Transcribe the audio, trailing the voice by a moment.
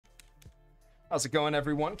How's it going,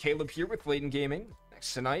 everyone? Caleb here with Layton Gaming.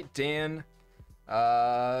 Next tonight, Dan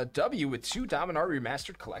W with 2 Dominaria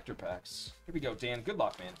Remastered collector packs. Here we go, Dan. Good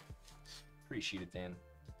luck, man. Appreciate it, Dan.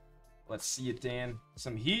 Let's see it, Dan.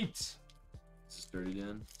 Some heat. Is this dirty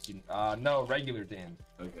Dan? No, regular Dan.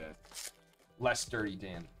 Okay. Less dirty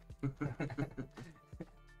Dan.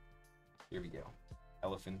 Here we go.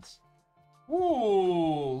 Elephants.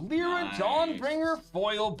 Ooh, Lyra Nice. Dawnbringer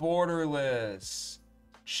foil borderless.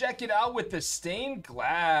 Check it out with the stained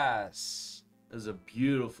glass. That is a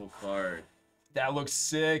beautiful card. That looks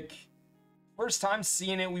sick. First time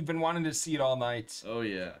seeing it. We've been wanting to see it all night. Oh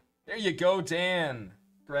yeah. There you go, Dan.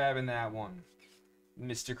 Grabbing that one.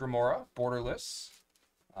 Mystic Remora, borderless.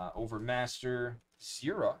 Overmaster,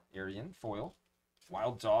 Zira, Arian, foil.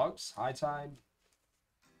 Wild Dogs, High Tide.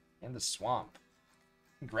 And the Swamp.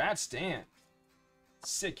 Congrats, Dan.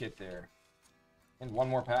 Sick hit there. And one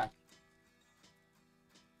more pack.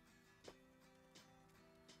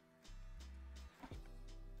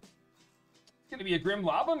 It's gonna be a Grim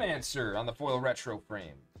Lavamancer on the foil retro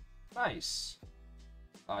frame. Nice.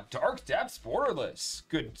 Dark Depths borderless.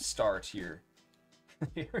 Good start here.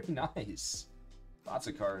 Very nice. Lots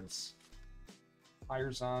of cards.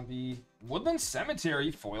 Fire Zombie. Woodland Cemetery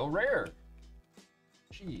foil rare.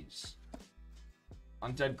 Jeez.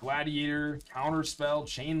 Undead Gladiator. Counterspell.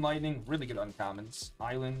 Chain Lightning. Really good uncommons.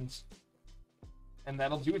 Island. And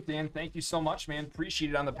that'll do it, Dan. Thank you so much, man.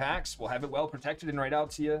 Appreciate it on the packs. We'll have it well protected and right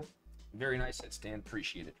out to you. Very nice hits, Dan.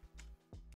 Appreciate it.